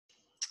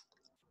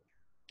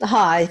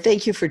Hi,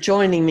 thank you for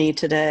joining me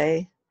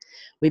today.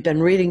 We've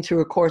been reading through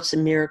A Course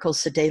in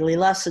Miracles, the daily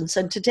lessons,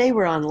 and today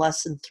we're on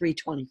lesson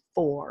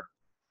 324.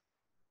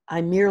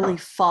 I merely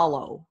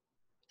follow,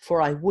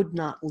 for I would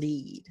not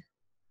lead.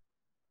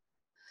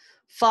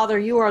 Father,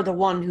 you are the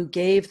one who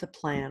gave the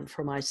plan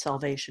for my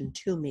salvation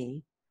to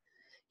me.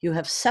 You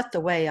have set the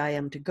way I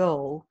am to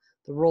go,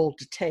 the role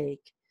to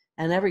take,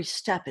 and every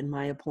step in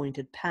my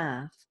appointed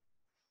path.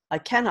 I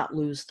cannot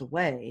lose the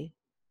way.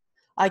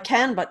 I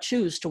can but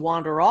choose to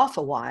wander off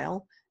a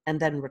while and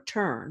then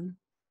return.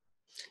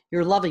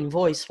 Your loving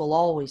voice will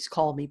always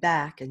call me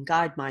back and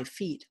guide my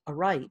feet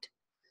aright.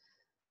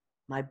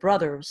 My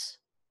brothers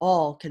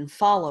all can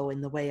follow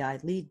in the way I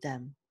lead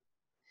them.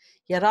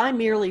 Yet I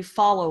merely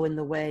follow in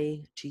the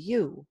way to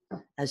you,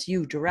 as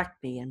you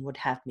direct me and would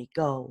have me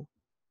go.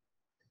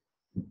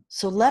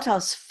 So let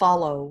us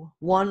follow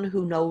one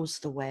who knows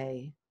the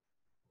way.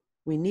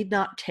 We need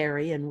not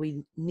tarry, and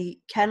we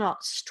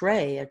cannot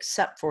stray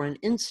except for an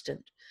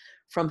instant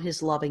from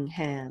his loving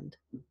hand.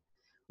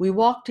 We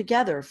walk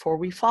together, for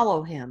we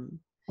follow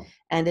him,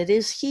 and it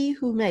is he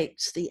who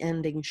makes the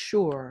ending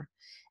sure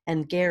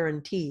and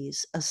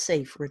guarantees a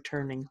safe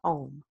returning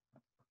home.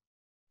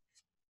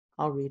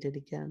 I'll read it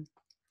again.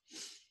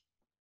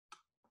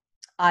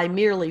 I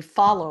merely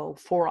follow,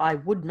 for I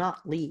would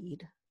not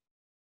lead.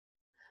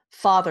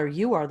 Father,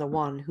 you are the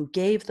one who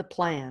gave the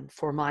plan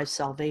for my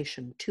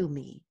salvation to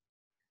me.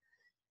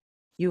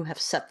 You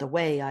have set the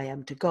way I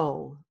am to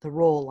go, the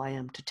role I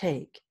am to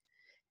take,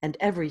 and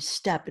every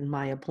step in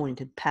my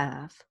appointed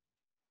path.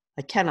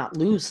 I cannot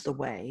lose the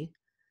way.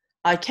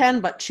 I can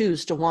but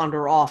choose to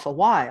wander off a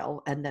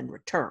while and then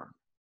return.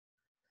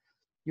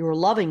 Your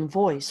loving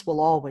voice will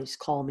always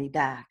call me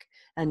back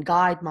and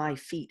guide my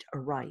feet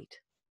aright.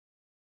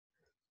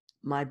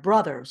 My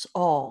brothers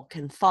all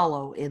can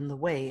follow in the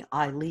way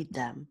I lead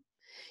them,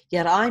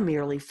 yet I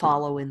merely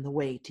follow in the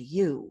way to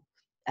you,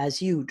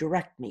 as you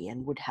direct me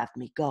and would have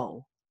me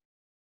go.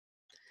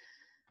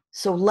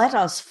 So let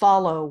us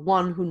follow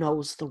one who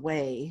knows the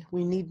way.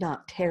 We need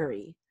not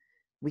tarry.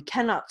 We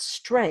cannot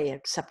stray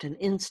except an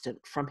instant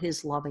from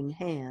his loving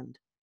hand.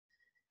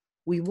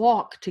 We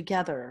walk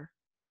together,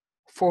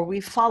 for we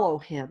follow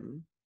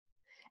him,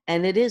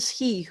 and it is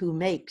he who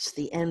makes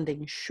the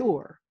ending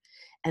sure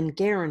and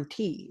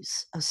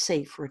guarantees a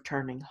safe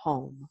returning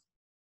home.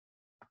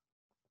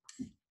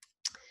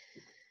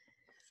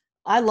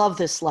 I love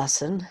this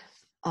lesson.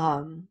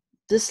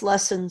 This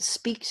lesson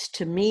speaks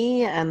to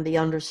me and the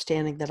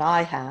understanding that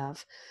I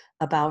have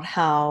about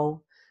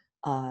how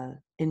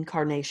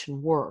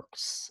incarnation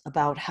works,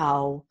 about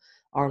how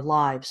our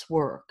lives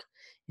work.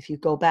 If you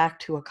go back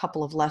to a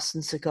couple of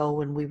lessons ago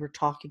when we were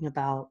talking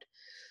about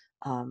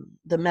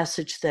the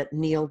message that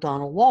Neil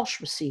Donald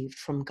Walsh received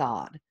from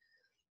God,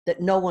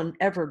 that no one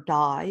ever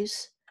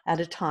dies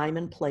at a time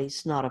and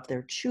place not of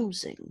their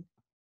choosing.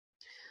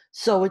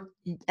 So,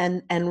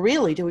 and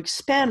really to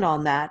expand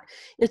on that,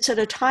 it's at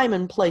a time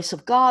and place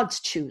of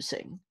God's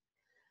choosing,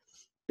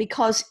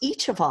 because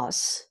each of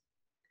us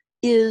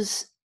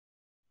is,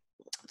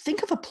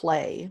 think of a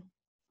play,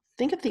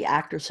 think of the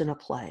actors in a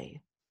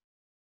play.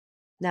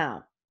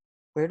 Now,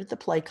 where did the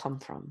play come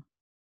from?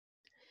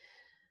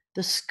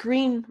 The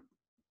screenplay,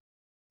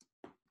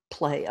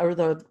 or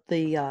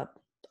the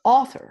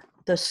author,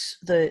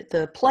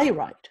 the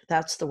playwright,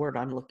 that's the word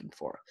I'm looking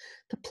for.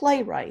 The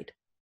playwright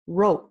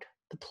wrote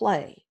the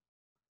play.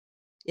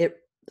 The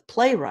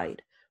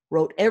playwright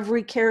wrote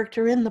every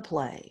character in the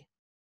play.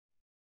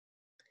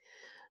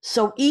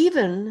 So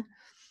even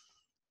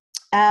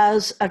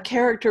as a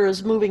character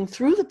is moving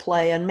through the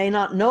play and may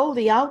not know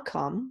the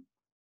outcome,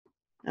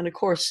 and of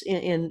course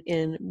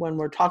in when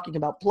we're talking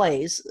about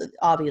plays,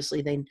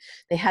 obviously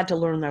they had to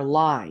learn their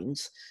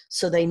lines,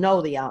 so they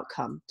know the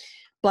outcome.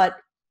 But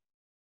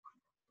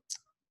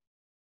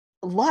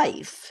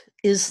life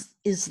is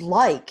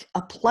like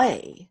a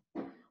play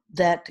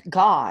that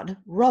God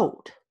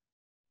wrote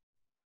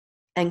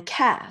and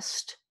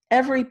cast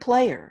every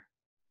player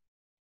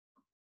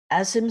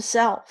as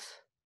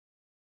himself.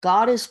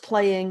 God is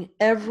playing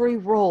every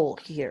role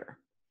here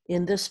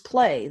in this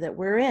play that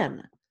we're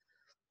in,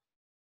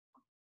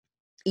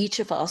 each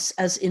of us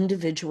as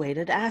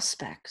individuated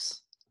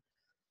aspects.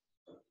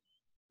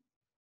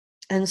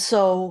 And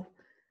so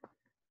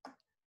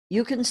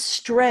you can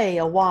stray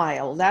a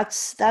while.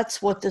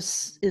 That's what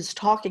this is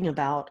talking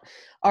about.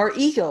 Our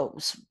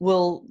egos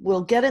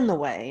will get in the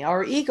way.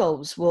 Our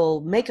egos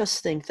will make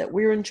us think that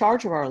we're in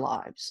charge of our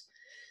lives,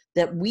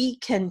 that we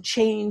can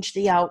change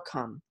the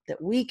outcome,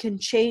 that we can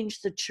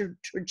change the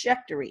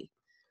trajectory.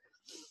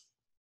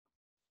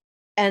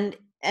 And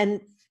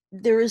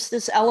there is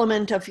this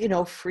element of,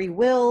 free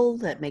will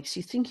that makes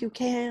you think you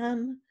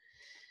can.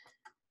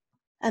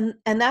 And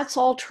that's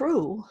all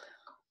true.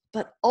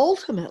 But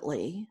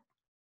ultimately,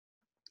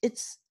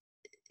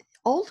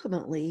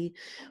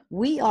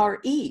 we are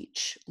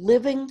each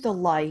living the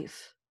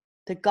life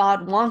that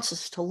God wants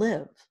us to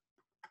live.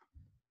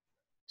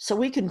 So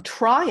we can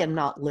try and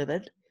not live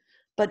it,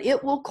 but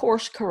it will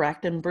course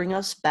correct and bring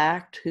us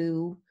back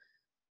to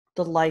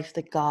the life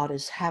that God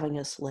is having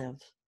us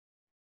live.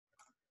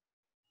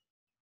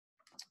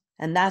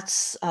 And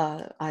that's,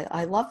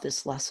 I love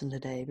this lesson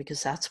today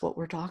because that's what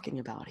we're talking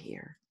about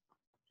here.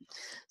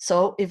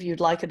 So if you'd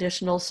like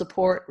additional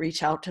support,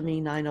 reach out to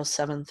me,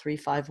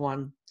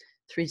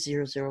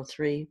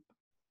 907-351-3003.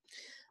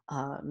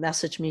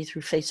 Message me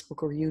through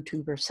Facebook or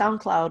YouTube or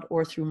SoundCloud,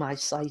 or through my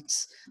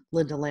sites,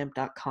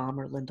 lindalamp.com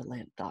or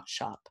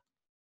lindalamp.shop.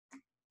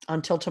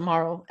 Until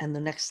tomorrow and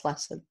the next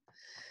lesson,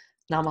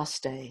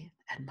 namaste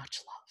and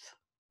much love.